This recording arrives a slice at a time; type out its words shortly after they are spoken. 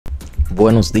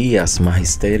Buenos días,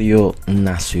 Magisterio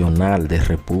Nacional de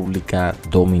República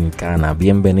Dominicana.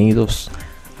 Bienvenidos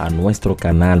a nuestro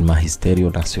canal Magisterio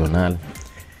Nacional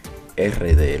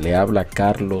RD. Le habla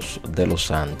Carlos de los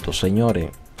Santos. Señores,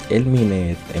 el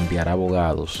MINERD enviará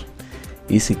abogados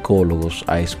y psicólogos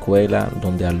a escuela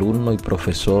donde alumno y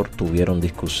profesor tuvieron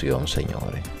discusión,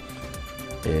 señores.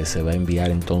 Se va a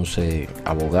enviar entonces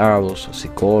abogados,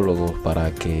 psicólogos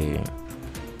para que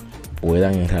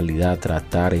puedan en realidad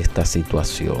tratar esta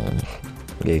situación.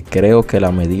 Creo que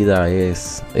la medida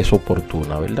es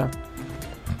oportuna, ¿verdad?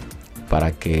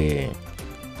 Para que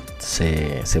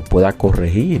se pueda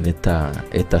corregir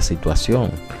esta situación.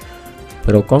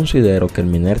 Pero considero que el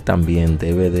MINERD también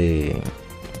debe de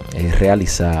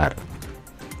realizar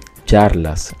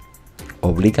charlas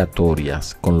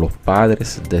obligatorias con los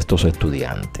padres de estos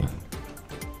estudiantes.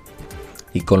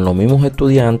 Y con los mismos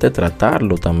estudiantes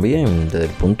tratarlo también desde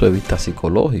el punto de vista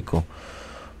psicológico,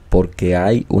 porque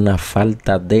hay una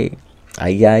falta de,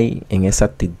 ahí hay en esa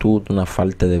actitud una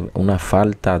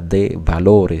falta de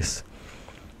valores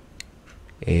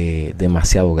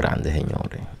demasiado grande,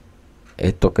 señores.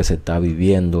 Esto que se está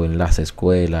viviendo en las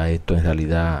escuelas, esto en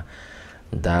realidad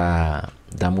da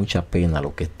mucha pena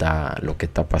lo que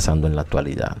está pasando en la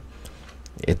actualidad.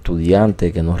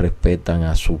 Estudiantes que no respetan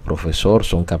a su profesor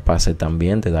son capaces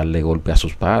también de darle golpe a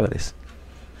sus padres,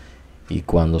 y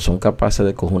cuando son capaces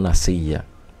de coger una silla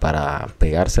para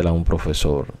pegársela a un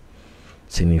profesor,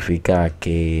 significa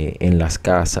que en las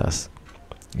casas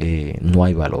no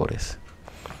hay valores,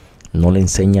 no le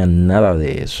enseñan nada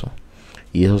de eso,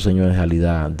 y eso, señores, en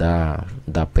realidad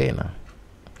da pena.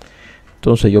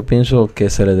 Entonces yo pienso que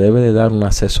se le debe de dar una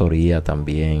asesoría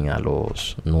también a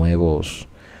los nuevos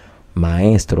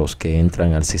maestros que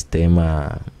entran al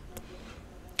sistema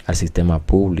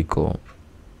público,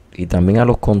 y también a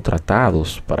los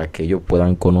contratados, para que ellos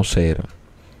puedan conocer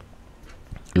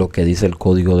lo que dice el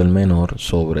Código del Menor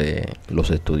sobre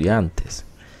los estudiantes.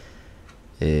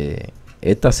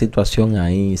 Esta situación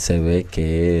ahí se ve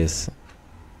que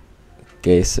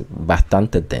es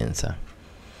bastante tensa.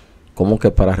 Como que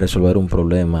para resolver un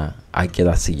problema hay que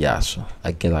dar sillazo,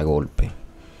 hay que dar golpe,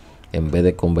 en vez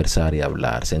de conversar y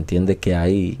hablar. Se entiende que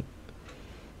ahí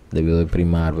debió de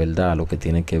primar, ¿verdad?, lo que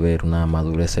tiene que ver una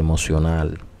madurez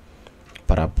emocional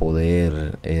para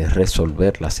poder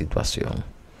resolver la situación.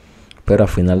 Pero a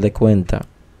final de cuentas,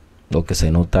 lo que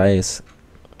se nota es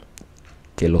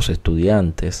que los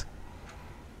estudiantes,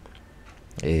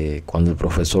 cuando el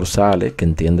profesor sale, que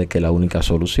entiende que la única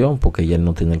solución, porque ya él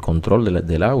no tiene el control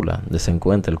del aula, se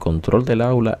encuentra el control del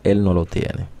aula, él no lo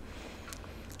tiene.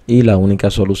 Y la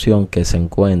única solución que se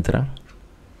encuentra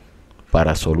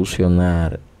para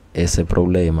solucionar ese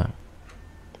problema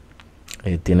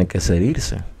tiene que ser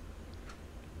irse,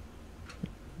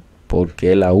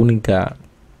 porque es la única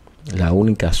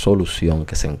solución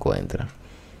que se encuentra.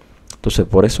 Entonces,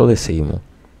 por eso decimos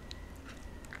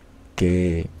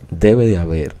que debe de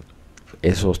haber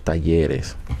esos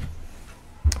talleres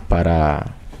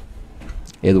para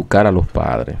educar a los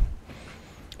padres,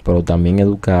 pero también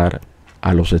educar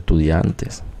a los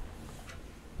estudiantes.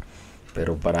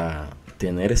 Pero para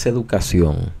tener esa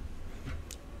educación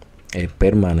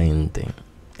permanente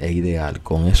e ideal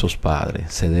con esos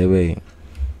padres, se debe,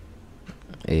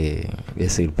 es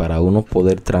decir, para uno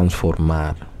poder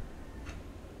transformar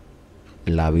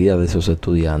la vida de esos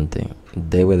estudiantes,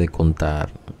 debe de contar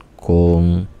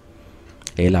con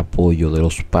el apoyo de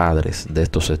los padres de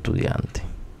estos estudiantes.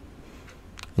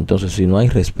 Entonces, si no hay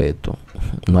respeto,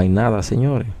 no hay nada,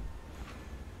 señores.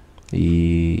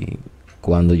 Y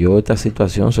cuando yo esta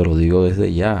situación, se lo digo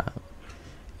desde ya,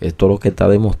 esto lo que está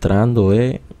demostrando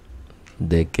es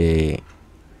de que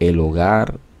el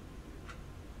hogar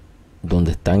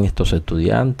donde están estos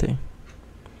estudiantes,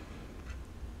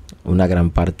 una gran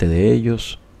parte de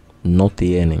ellos no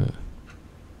tienen,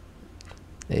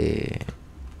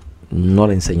 no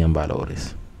le enseñan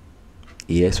valores,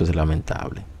 y eso es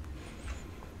lamentable.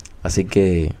 Así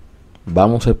que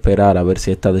vamos a esperar a ver si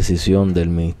esta decisión del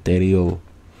Ministerio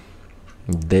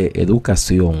de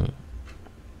Educación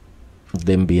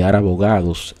de enviar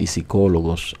abogados y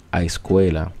psicólogos a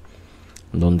escuela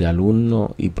donde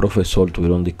alumno y profesor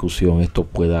tuvieron discusión, esto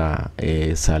pueda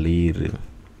salir,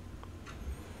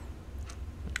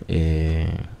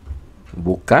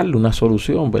 buscarle una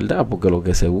solución, ¿verdad? Porque lo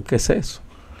que se busca es eso.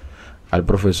 Al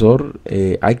profesor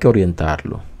hay que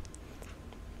orientarlo,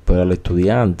 pero al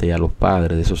estudiante y a los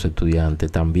padres de esos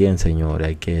estudiantes también, señores,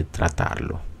 hay que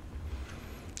tratarlo.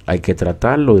 Hay que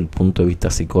tratarlo desde el punto de vista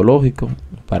psicológico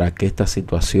para que esta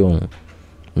situación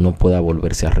no pueda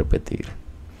volverse a repetir.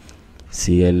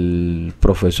 Si el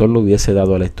profesor lo hubiese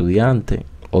dado al estudiante,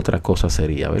 otra cosa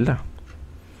sería, ¿verdad?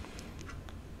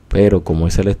 Pero como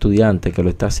es el estudiante que lo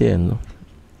está haciendo,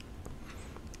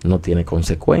 no tiene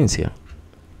consecuencia.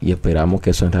 Y esperamos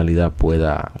que eso en realidad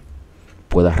pueda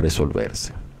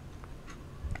resolverse.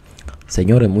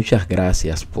 Señores, muchas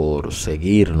gracias por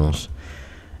seguirnos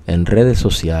en redes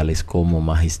sociales como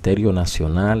Magisterio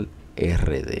Nacional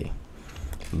RD.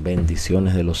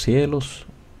 Bendiciones de los cielos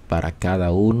para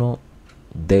cada uno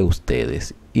de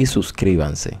ustedes y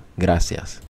suscríbanse.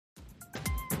 Gracias.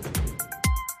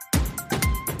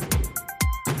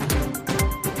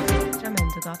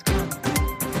 Tremendo.com